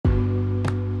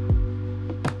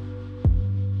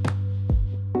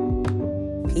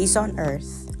Peace on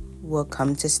earth will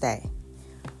come to stay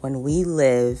when we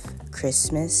live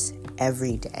Christmas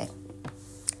every day.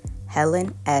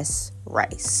 Helen S.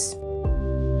 Rice.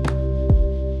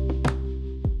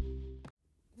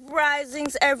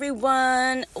 Risings,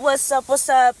 everyone. What's up?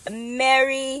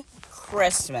 Merry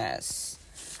Christmas.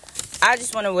 I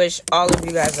just want to wish all of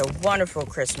you guys a wonderful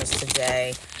Christmas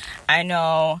today. I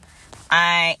know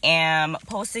I am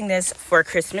posting this for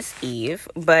Christmas Eve,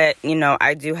 but,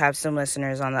 I do have some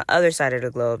listeners on the other side of the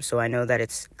globe, so I know that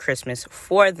it's Christmas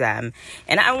for them,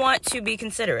 and I want to be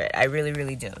considerate. I really,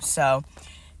 really do. So,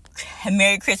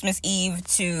 Merry Christmas Eve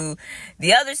to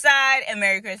the other side, and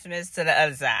Merry Christmas to the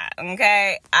other side,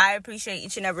 okay? I appreciate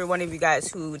each and every one of you guys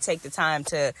who take the time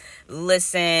to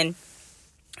listen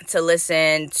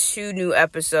to new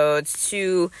episodes,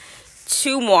 to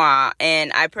moi,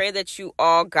 and I pray that you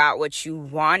all got what you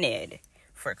wanted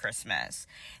for Christmas,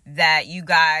 that you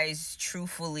guys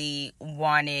truthfully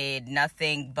wanted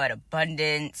nothing but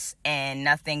abundance and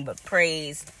nothing but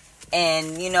praise,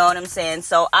 and you know what I'm saying.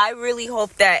 So I really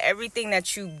hope that everything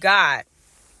that you got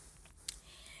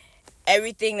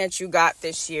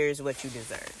this year is what you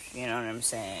deserve. You know what I'm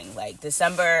saying? Like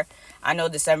December, I know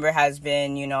December has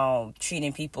been,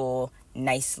 treating people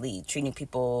nicely, treating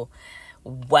people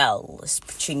well,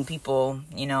 treating people,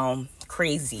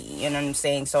 crazy. You know what I'm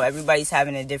saying? So everybody's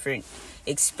having a different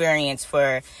experience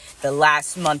for the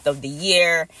last month of the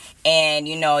year. And,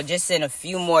 just in a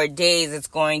few more days, it's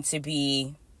going to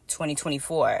be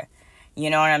 2024.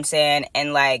 You know what I'm saying?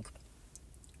 And,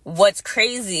 what's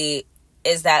crazy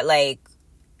is that,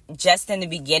 just in the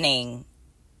beginning,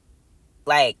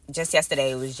 just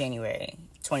yesterday, it was January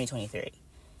 2023.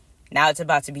 Now it's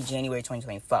about to be January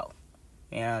 2024.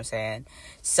 You know what I'm saying?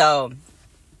 So,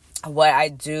 what I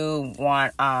do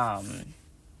want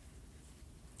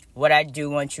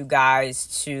you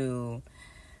guys to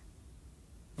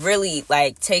really,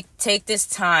 take this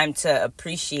time to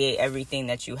appreciate everything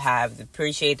that you have,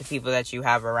 appreciate the people that you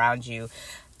have around you.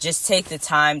 Just take the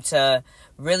time to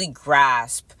really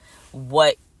grasp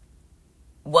what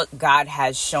God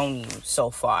has shown you so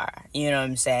far. You know what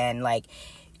I'm saying?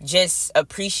 Just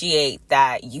appreciate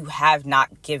that you have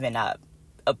not given up.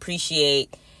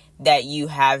 Appreciate that you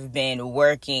have been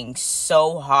working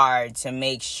so hard to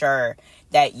make sure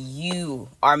that you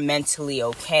are mentally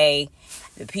okay.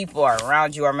 The people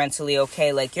around you are mentally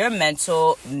okay. Your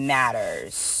mental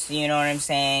matters. You know what I'm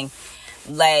saying?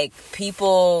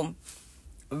 People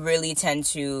really tend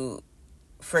to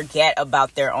forget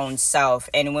about their own self.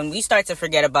 And when we start to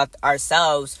forget about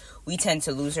ourselves, we tend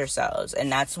to lose ourselves.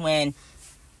 And that's when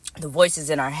the voices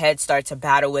in our head start to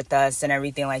battle with us and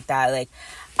everything like that.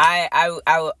 I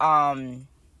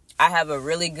have a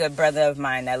really good brother of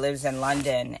mine that lives in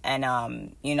London, and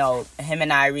him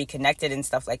and I reconnected and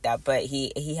stuff like that. But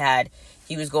he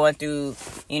was going through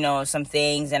some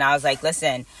things, and I was like,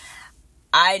 listen,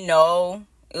 I know,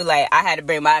 I had to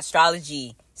bring my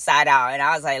astrology side out, and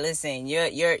I was like, listen,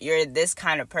 you're this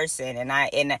kind of person,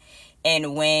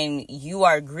 and when you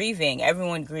are grieving,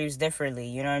 everyone grieves differently.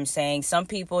 You know what I'm saying? Some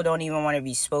people don't even want to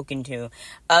be spoken to.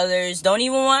 Others don't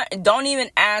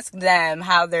even ask them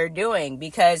how they're doing,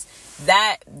 because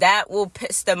that will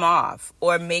piss them off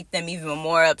or make them even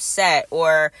more upset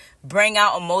or bring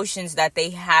out emotions that they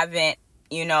haven't,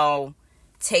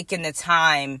 taken the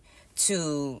time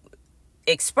to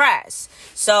express.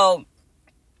 So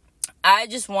I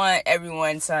just want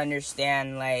everyone to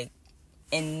understand,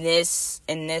 in this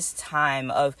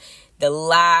time of the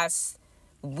last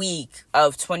week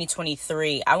of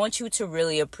 2023, I want you to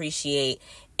really appreciate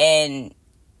and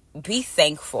be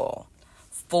thankful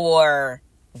for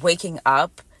waking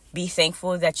up. Be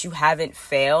thankful that you haven't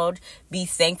failed. Be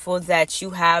thankful that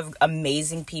you have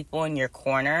amazing people in your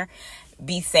corner.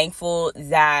 Be thankful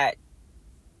that,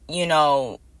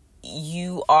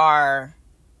 you are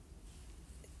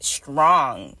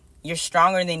strong. You're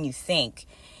stronger than you think.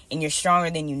 And you're stronger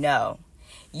than you know.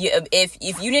 If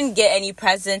you didn't get any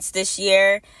presents this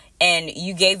year, and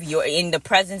you gave the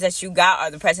presents that you got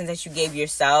are the presents that you gave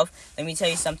yourself, let me tell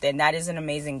you something. That is an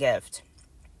amazing gift.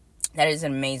 That is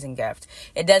an amazing gift.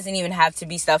 It doesn't even have to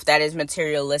be stuff that is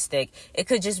materialistic. It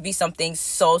could just be something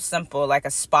so simple like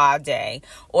a spa day,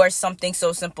 or something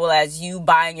so simple as you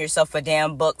buying yourself a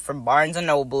damn book from Barnes and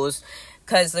Nobles.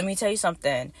 Because let me tell you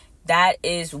something. That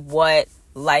is what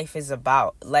life is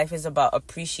about. Life is about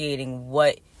appreciating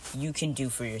what you can do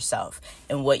for yourself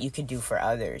and what you can do for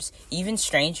others, even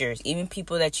strangers, even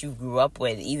people that you grew up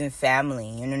with, even family.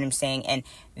 You know what I'm saying? And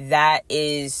that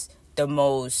is the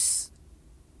most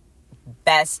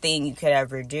best thing you could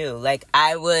ever do.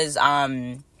 I was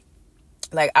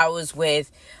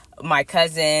with my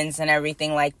cousins and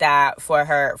everything like that for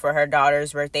her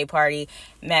daughter's birthday party.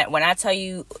 Man, when I tell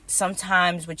you,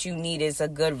 sometimes what you need is a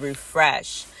good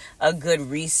refresh, a good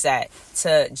reset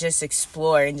to just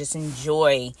explore and just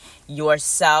enjoy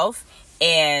yourself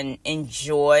and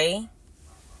enjoy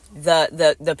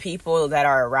the people that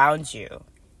are around you.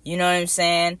 You know what I'm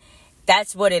saying?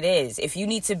 That's what it is. If you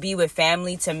need to be with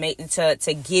family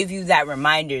to give you that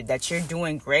reminder that you're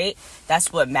doing great,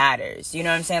 that's what matters. You know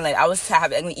what I'm saying? Like, I was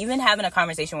even having a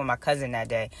conversation with my cousin that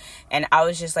day, and I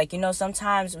was just like,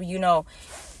 sometimes,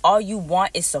 all you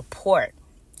want is support.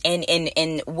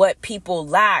 And what people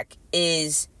lack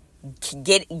is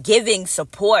giving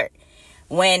support.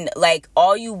 When, like,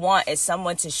 all you want is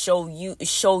someone to show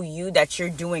you that you're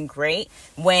doing great,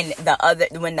 when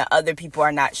the other people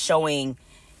are not showing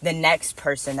the next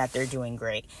person that they're doing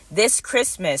great. This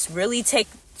Christmas, really take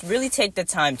the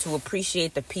time to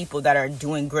appreciate the people that are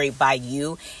doing great by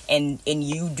you, and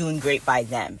you doing great by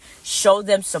them. Show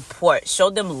them support, show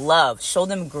them love, show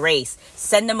them grace,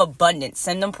 send them abundance,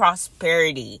 send them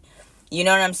prosperity. You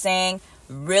know what I'm saying?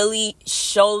 Really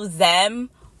show them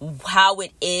how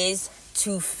it is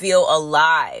to feel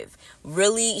alive.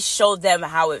 Really show them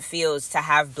how it feels to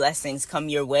have blessings come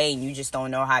your way and you just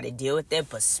don't know how to deal with it,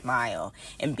 but smile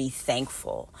and be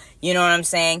thankful. You know what I'm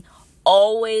saying?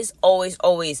 Always, always,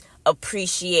 always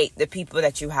appreciate the people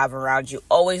that you have around you.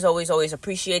 Always, always, always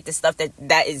appreciate the stuff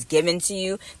that is given to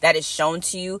you, that is shown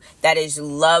to you, that is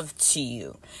loved to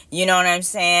you. You know what I'm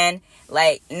saying?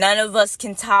 Like, none of us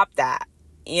can top that,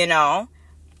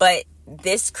 But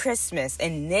this Christmas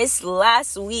and this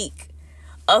last week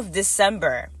of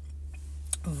December,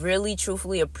 really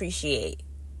truthfully appreciate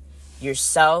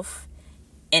yourself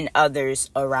and others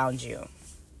around you.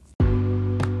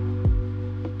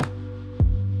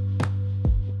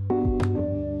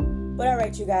 But all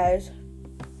right, you guys,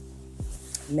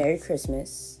 Merry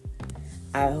Christmas.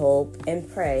 I hope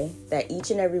and pray that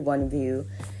each and every one of you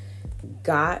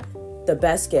got the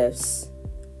best gifts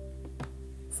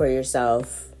for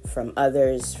yourself from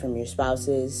others, from your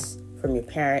spouses, from your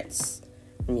parents,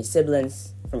 from your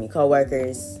siblings, from your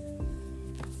coworkers.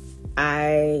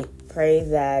 I pray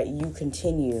that you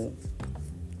continue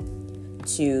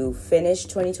to finish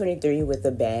 2023 with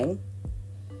a bang,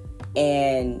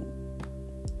 and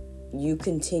you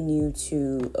continue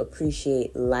to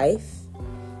appreciate life,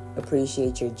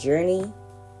 appreciate your journey,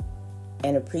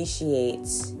 and appreciate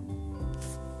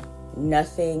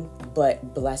nothing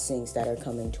but blessings that are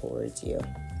coming towards you.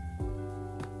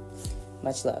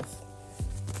 Much love.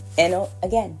 And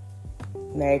again,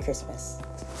 Merry Christmas.